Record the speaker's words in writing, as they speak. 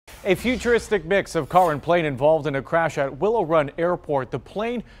A futuristic mix of car and plane involved in a crash at Willow Run Airport. The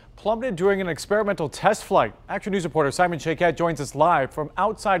plane plummeted during an experimental test flight. Action News reporter Simon Shaquette joins us live from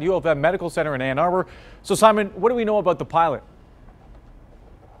outside U of M Medical Center in Ann Arbor. So Simon, what do we know about the pilot?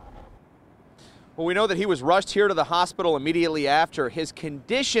 Well, we know that he was rushed here to the hospital immediately after. His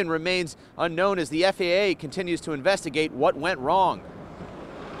condition remains unknown as the FAA continues to investigate what went wrong.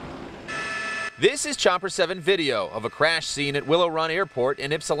 This is Chopper 7 video of a crash scene at Willow Run Airport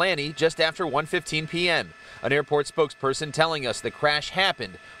in Ypsilanti just after 1:15 p.m. An airport spokesperson telling us the crash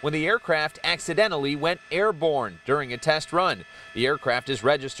happened when the aircraft accidentally went airborne during a test run. The aircraft is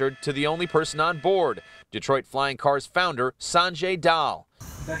registered to the only person on board, Detroit Flying Cars founder Sanjay Dal.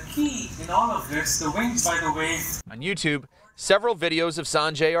 The key in all of this, the wings, by the way. On YouTube, several videos of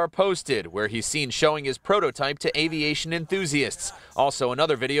Sanjay are posted where he's seen showing his prototype to aviation enthusiasts. Also,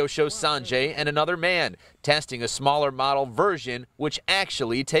 another video shows Sanjay and another man testing a smaller model version which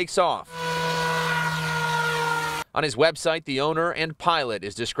actually takes off. On his website, the owner and pilot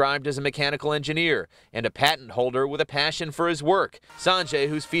is described as a mechanical engineer and a patent holder with a passion for his work. Sanjay,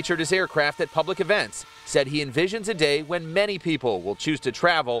 who's featured his aircraft at public events, said he envisions a day when many people will choose to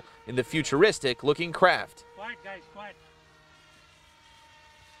travel in the futuristic-looking craft. Quiet, guys, quiet.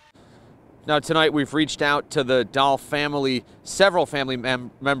 Now tonight we've reached out to the Dahl family, several family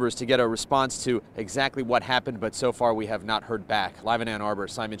members to get a response to exactly what happened, but so far we have not heard back. Live in Ann Arbor,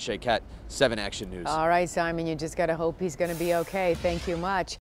 Simon Shaquette, 7 Action News. All right, Simon, you just got to hope he's going to be okay. Thank you much.